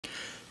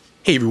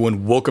Hey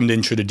everyone, welcome to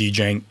Intro to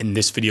DJing. In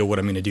this video, what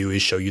I'm going to do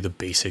is show you the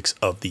basics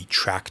of the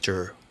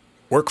Traktor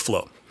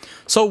workflow.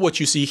 So what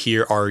you see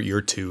here are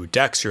your two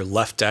decks, your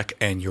left deck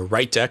and your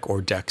right deck, or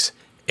decks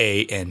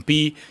A and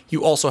B.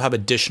 You also have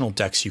additional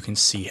decks you can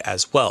see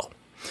as well.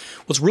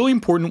 What's really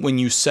important when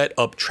you set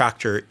up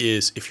Traktor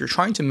is if you're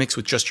trying to mix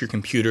with just your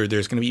computer,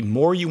 there's going to be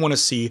more you want to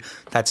see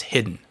that's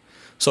hidden.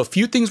 So a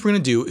few things we're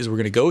going to do is we're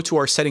going to go to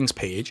our settings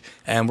page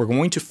and we're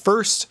going to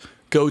first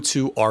go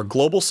to our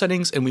global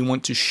settings, and we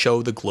want to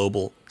show the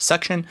global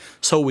section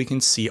so we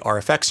can see our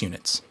effects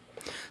units.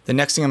 The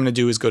next thing I'm going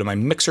to do is go to my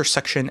mixer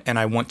section, and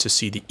I want to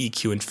see the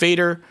EQ and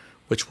fader,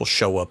 which will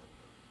show up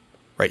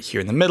right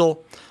here in the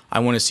middle. I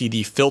want to see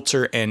the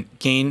filter and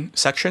gain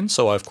section.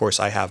 So of course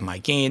I have my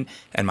gain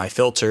and my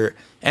filter.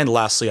 And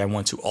lastly, I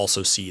want to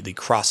also see the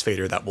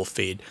crossfader that will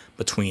fade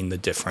between the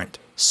different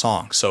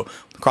songs. So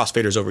the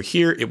crossfader is over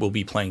here, it will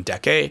be playing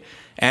deck A.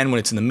 And when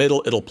it's in the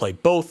middle, it'll play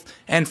both.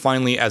 And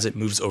finally, as it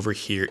moves over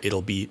here,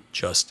 it'll be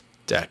just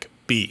deck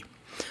B.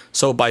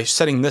 So by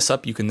setting this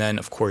up, you can then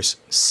of course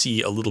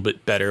see a little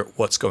bit better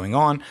what's going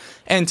on.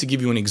 And to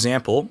give you an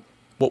example,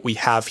 what we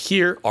have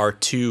here are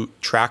two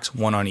tracks,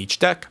 one on each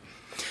deck.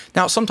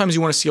 Now, sometimes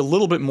you want to see a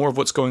little bit more of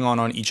what's going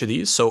on each of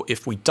these. So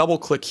if we double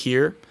click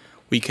here,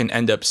 we can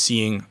end up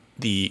seeing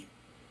the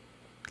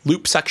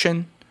loop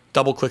section.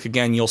 Double click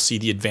again, you'll see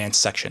the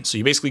advanced section. So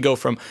you basically go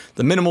from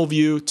the minimal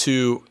view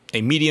to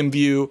a medium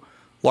view,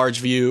 large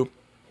view,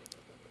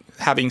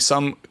 having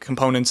some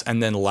components,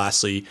 and then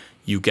lastly,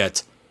 you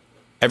get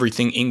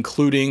everything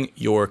including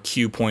your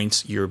cue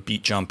points, your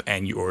beat jump,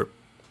 and your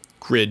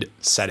grid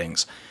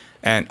settings.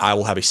 And I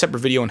will have a separate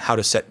video on how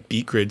to set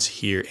beat grids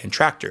here in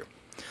Traktor.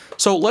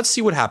 So let's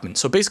see what happens.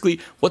 So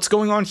basically what's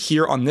going on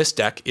here on this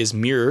deck is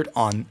mirrored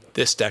on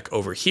this deck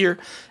over here.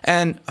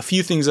 And a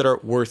few things that are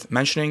worth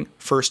mentioning.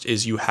 First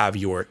is you have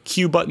your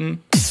cue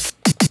button.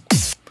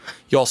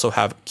 You also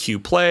have cue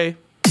play,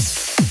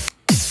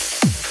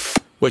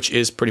 which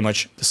is pretty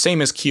much the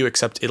same as cue,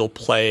 except it'll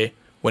play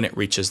when it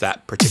reaches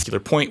that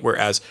particular point,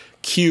 whereas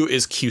cue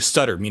is cue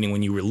stutter, meaning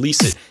when you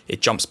release it,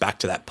 it jumps back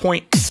to that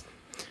point.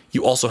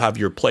 You also have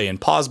your play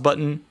and pause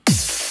button,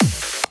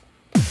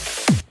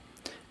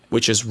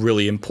 which is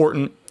really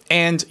important.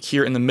 And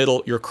here in the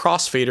middle, your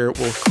crossfader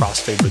will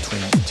crossfade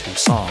between the two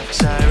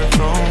songs.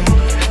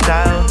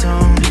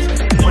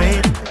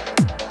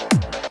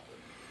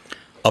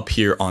 Up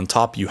here on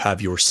top, you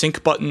have your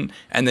sync button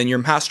and then your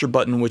master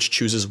button, which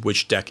chooses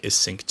which deck is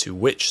synced to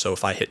which. So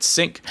if I hit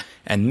sync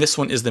and this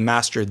one is the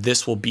master,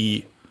 this will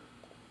be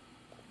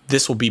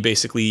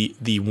basically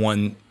the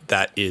one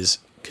that is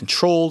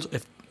controlled.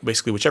 If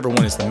basically whichever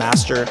one is the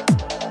master.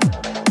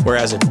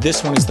 Whereas if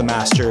this one is the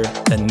master,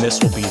 then this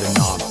will be the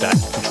knob that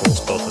controls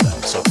both of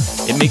them. So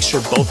it makes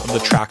sure both of the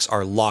tracks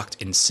are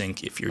locked in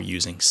sync if you're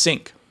using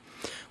sync.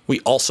 We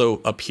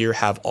also up here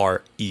have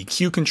our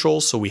EQ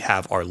controls. So we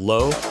have our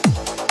low,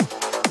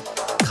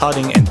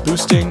 cutting and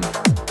boosting,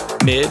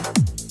 mid,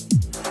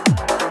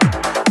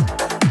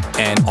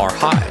 and our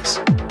highs.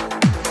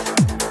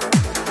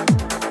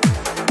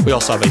 We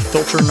also have a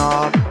filter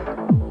knob,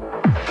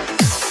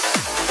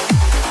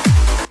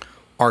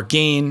 our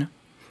gain,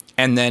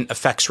 and then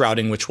effects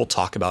routing, which we'll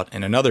talk about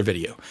in another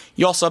video.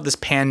 You also have this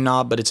pan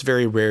knob, but it's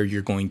very rare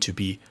you're going to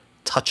be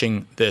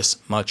touching this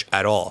much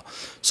at all.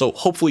 So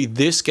hopefully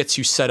this gets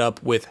you set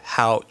up with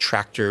how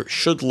Traktor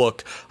should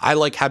look. I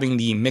like having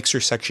the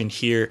mixer section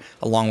here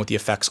along with the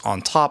effects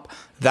on top.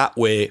 That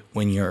way,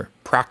 when you're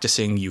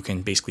practicing, you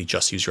can basically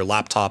just use your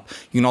laptop.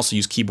 You can also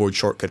use keyboard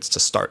shortcuts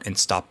to start and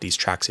stop these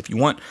tracks if you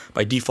want.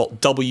 By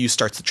default, W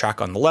starts the track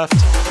on the left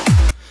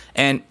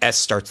and S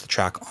starts the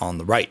track on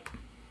the right.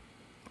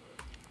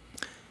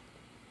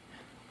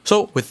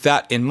 So with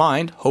that in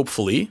mind,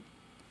 hopefully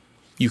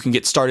you can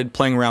get started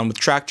playing around with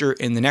Traktor.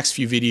 In the next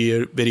few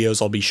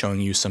videos, I'll be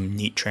showing you some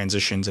neat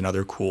transitions and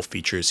other cool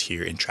features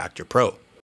here in Traktor Pro.